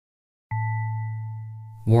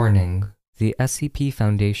Warning: the SCP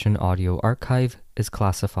Foundation audio archive is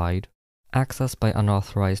classified. Access by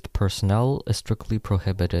unauthorized personnel is strictly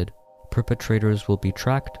prohibited. Perpetrators will be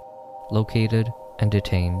tracked, located, and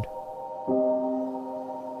detained.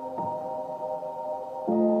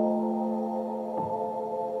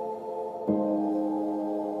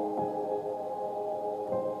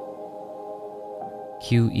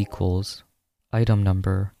 Q equals Item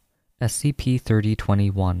Number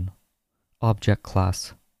SCP-3021 Object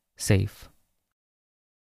Class Safe.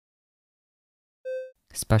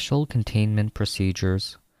 Special Containment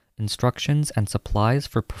Procedures. Instructions and supplies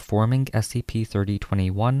for performing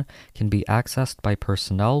SCP-3021 can be accessed by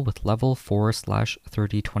personnel with Level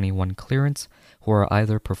 4/3021 clearance who are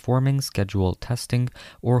either performing scheduled testing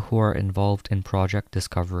or who are involved in project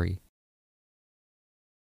discovery.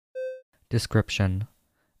 Description: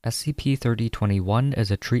 SCP-3021 is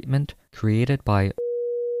a treatment created by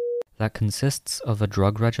that consists of a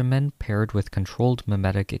drug regimen paired with controlled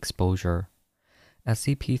mimetic exposure.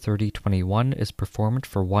 SCP-3021 is performed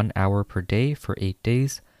for 1 hour per day for 8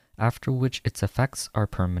 days, after which its effects are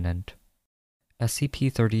permanent.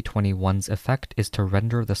 SCP-3021's effect is to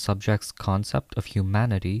render the subject's concept of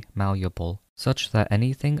humanity malleable, such that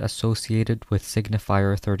anything associated with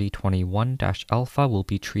signifier 3021-alpha will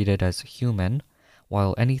be treated as human,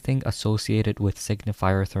 while anything associated with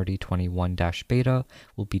signifier 3021-beta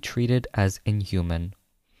will be treated as inhuman.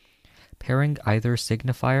 Pairing either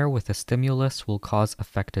signifier with a stimulus will cause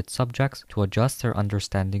affected subjects to adjust their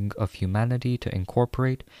understanding of humanity to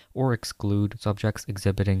incorporate or exclude subjects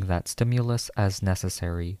exhibiting that stimulus as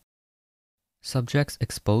necessary. Subjects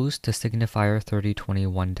exposed to signifier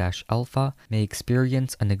 3021-alpha may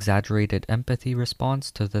experience an exaggerated empathy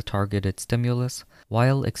response to the targeted stimulus,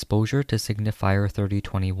 while exposure to signifier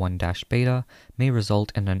 3021-beta may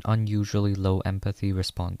result in an unusually low empathy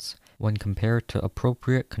response when compared to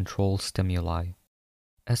appropriate control stimuli.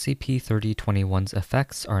 SCP-3021's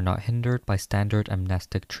effects are not hindered by standard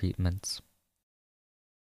amnestic treatments.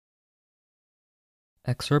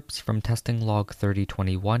 Excerpts from Testing Log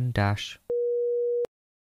 3021-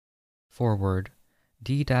 Forward: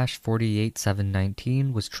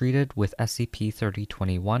 D-48719 was treated with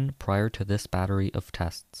SCP-3021 prior to this battery of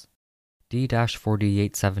tests.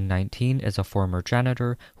 D-48719 is a former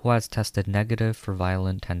janitor who has tested negative for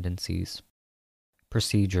violent tendencies.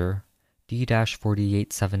 Procedure: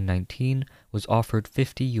 D-48719 was offered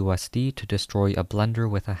 $50 to destroy a blender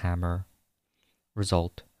with a hammer.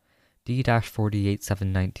 Result: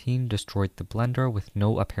 D-48719 destroyed the blender with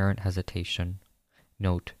no apparent hesitation.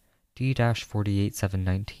 Note: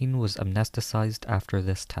 D-48719 was amnesticized after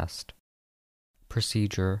this test.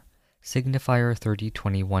 Procedure: signifier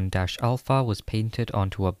 3021-alpha was painted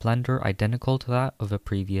onto a blender identical to that of a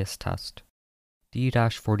previous test.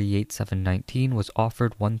 D-48719 was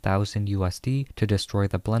offered $1,000 to destroy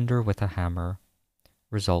the blender with a hammer.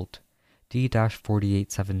 Result: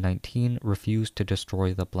 D-48719 refused to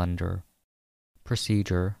destroy the blender.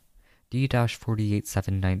 Procedure: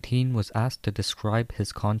 D-48719 was asked to describe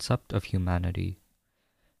his concept of humanity.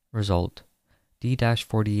 Result: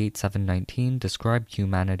 D-48719 described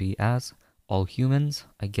humanity as all humans,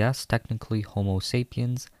 I guess technically Homo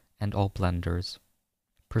sapiens, and all blenders.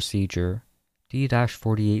 Procedure: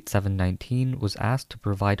 D-48719 was asked to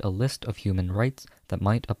provide a list of human rights that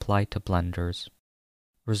might apply to blenders.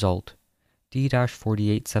 Result: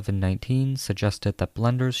 D-48719 suggested that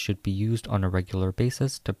blenders should be used on a regular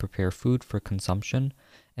basis to prepare food for consumption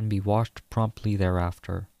and be washed promptly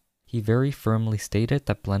thereafter. He very firmly stated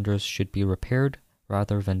that blenders should be repaired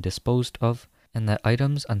rather than disposed of, and that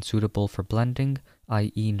items unsuitable for blending,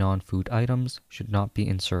 i.e. non-food items, should not be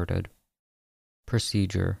inserted.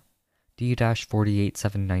 Procedure: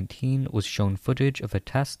 D-48719 was shown footage of a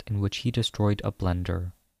test in which he destroyed a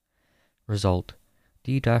blender. Result: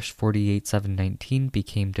 D-48719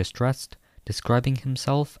 became distressed, describing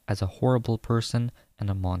himself as a horrible person and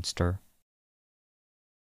a monster.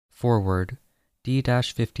 Forward: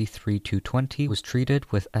 D-53220 was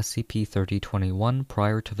treated with SCP-3021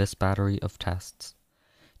 prior to this battery of tests.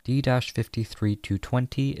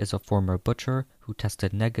 D-53220 is a former butcher who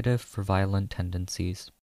tested negative for violent tendencies.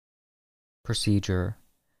 Procedure: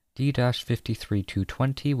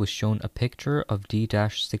 D-53220 was shown a picture of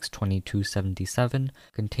D-62277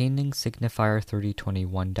 containing signifier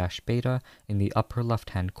 3021-beta in the upper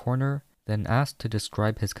left-hand corner, then asked to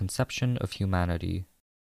describe his conception of humanity.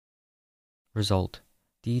 Result: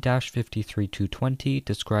 D-53220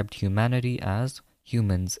 described humanity as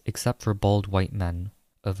humans except for bald white men.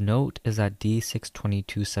 Of note is that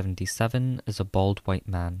D-62277 is a bald white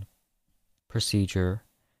man. Procedure: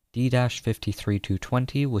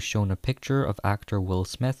 D-53220 was shown a picture of actor Will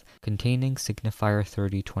Smith containing signifier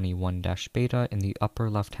 3021-beta in the upper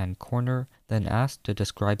left-hand corner, then asked to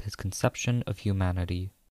describe his conception of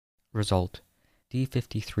humanity. Result: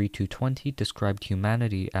 D-53220 described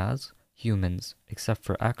humanity as humans, except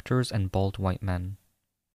for actors and bald white men.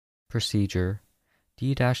 Procedure: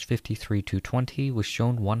 D-53220 was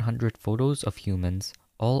shown 100 photos of humans,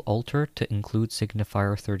 all altered to include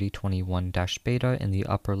signifier 3021-beta in the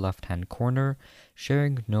upper left-hand corner,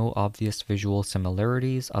 sharing no obvious visual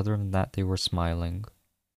similarities other than that they were smiling.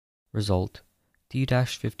 Result: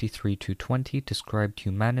 D-53220 described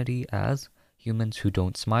humanity as humans who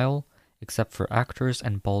don't smile, except for actors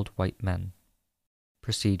and bald white men.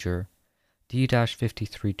 Procedure: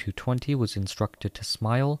 D-53220 was instructed to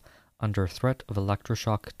smile under threat of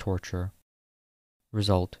electroshock torture.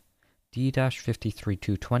 Result: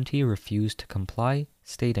 D-53220 refused to comply,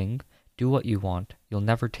 stating, "Do what you want, you'll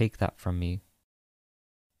never take that from me."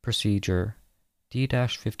 Procedure: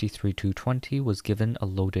 D-53220 was given a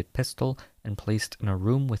loaded pistol and placed in a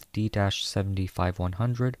room with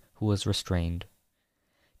D-75100, who was restrained.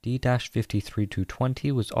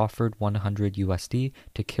 D-53220 was offered $100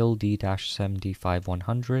 to kill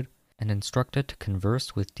D-75100 and instructed to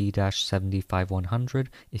converse with D-75100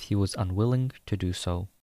 if he was unwilling to do so.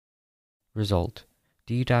 Result: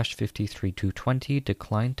 D-53220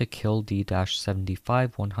 declined to kill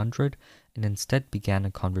D-75100 and instead began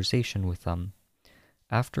a conversation with them.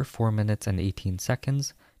 After 4 minutes and 18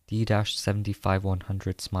 seconds,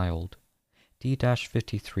 D-75100 smiled.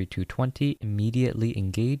 D-53220 immediately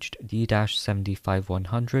engaged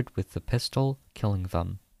D-75100 with the pistol, killing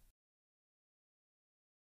them.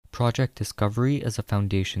 Project Discovery is a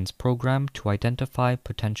Foundation's program to identify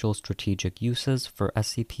potential strategic uses for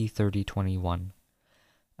SCP-3021.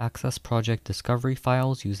 Access Project Discovery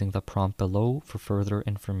files using the prompt below for further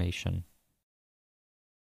information.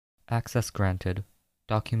 Access granted.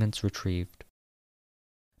 Documents retrieved.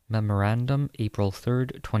 Memorandum, April 3,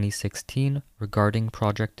 2016, regarding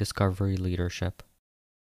Project Discovery leadership.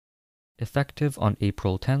 Effective on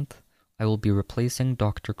April 10th, I will be replacing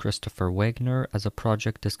Dr. Christopher Wagner as a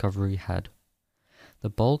Project Discovery head. The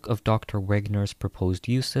bulk of Dr. Wagner's proposed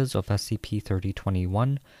uses of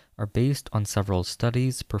SCP-3021 are based on several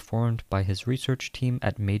studies performed by his research team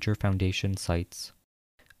at major Foundation sites.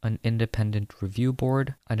 An independent review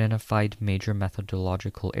board identified major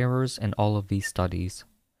methodological errors in all of these studies.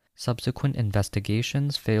 Subsequent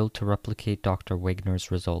investigations failed to replicate Dr.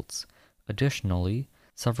 Wagner's results. Additionally,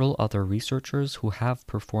 several other researchers who have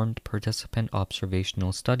performed participant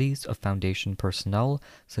observational studies of Foundation personnel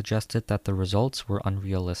suggested that the results were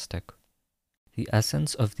unrealistic. The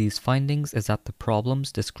essence of these findings is that the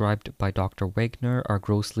problems described by Dr. Wagner are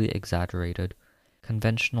grossly exaggerated.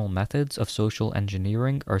 Conventional methods of social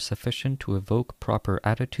engineering are sufficient to evoke proper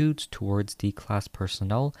attitudes towards D-class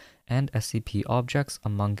personnel and SCP objects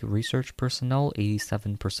among research personnel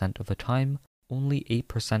 87% of the time, only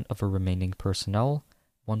 8% of the remaining personnel,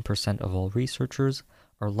 1% of all researchers,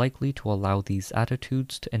 are likely to allow these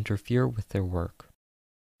attitudes to interfere with their work.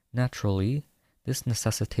 Naturally, this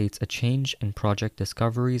necessitates a change in Project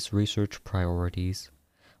Discovery's research priorities.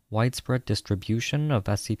 Widespread distribution of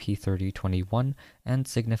SCP-3021 and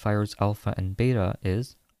signifiers Alpha and Beta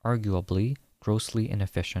is, arguably, grossly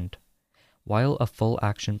inefficient. While a full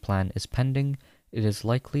action plan is pending, it is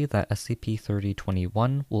likely that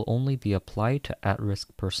SCP-3021 will only be applied to at-risk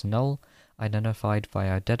personnel identified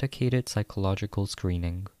via dedicated psychological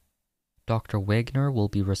screening. Dr. Wagner will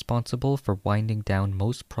be responsible for winding down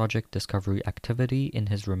most Project Discovery activity in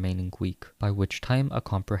his remaining week, by which time a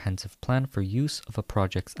comprehensive plan for use of a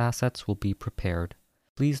project's assets will be prepared.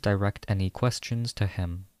 Please direct any questions to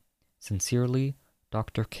him. Sincerely,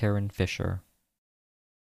 Dr. Karen Fisher.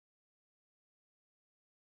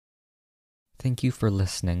 Thank you for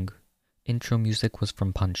listening. Intro music was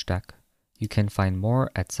from Punch Deck. You can find more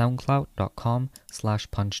at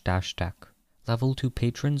soundcloud.com/punch-deck. Level 2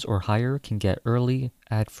 patrons or higher can get early,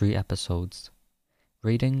 ad-free episodes.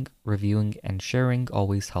 Rating, reviewing, and sharing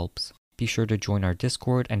always helps. Be sure to join our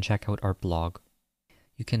Discord and check out our blog.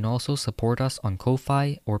 You can also support us on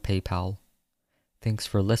Ko-Fi or PayPal. Thanks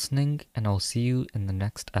for listening, and I'll see you in the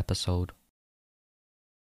next episode.